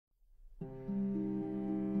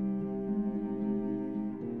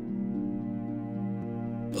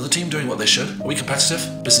Are the team doing what they should? Are we competitive?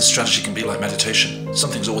 Business strategy can be like meditation.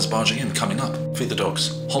 Something's always barging in, coming up. Feed the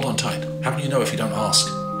dogs. Hold on tight. How can you know if you don't ask?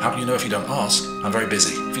 How can you know if you don't ask? I'm very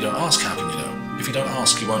busy. If you don't ask, how can you know? If you don't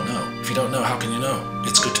ask, you won't know. If you don't know, how can you know?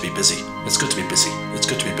 It's good to be busy. It's good to be busy. It's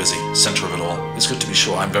good to be busy. Center of it all. It's good to be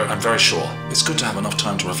sure. I'm very sure. It's good to have enough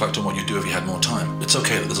time to reflect on what you do if you had more time. It's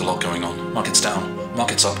okay that there's a lot going on. Market's down.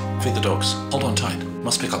 Market's up. Feed the dogs. Hold on tight.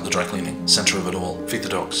 Must pick up the dry cleaning. Center of it all. Feed the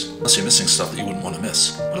dogs. Unless you're missing stuff that you wouldn't want to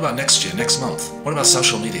miss. What about next year, next month? What about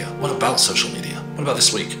social media? What about social media? What about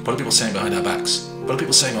this week? What are people saying behind our backs? What are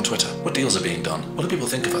people saying on Twitter? What deals are being done? What do people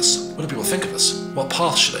think of us? What do people think of us? What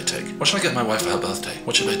path should I take? What should I get my wife for her birthday?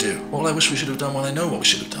 What should I do? What will I wish we should have done when I know what we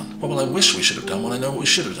should have done? What will I wish we should have done when I know what we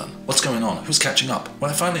should have done? What's going on? Who's catching up? When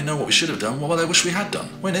I finally know what we should have done, what will I wish we had done?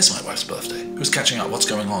 When is my wife's birthday? Who's catching up? What's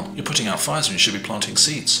going on? You're putting out fires when you should be planting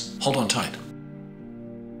seeds. Hold on tight.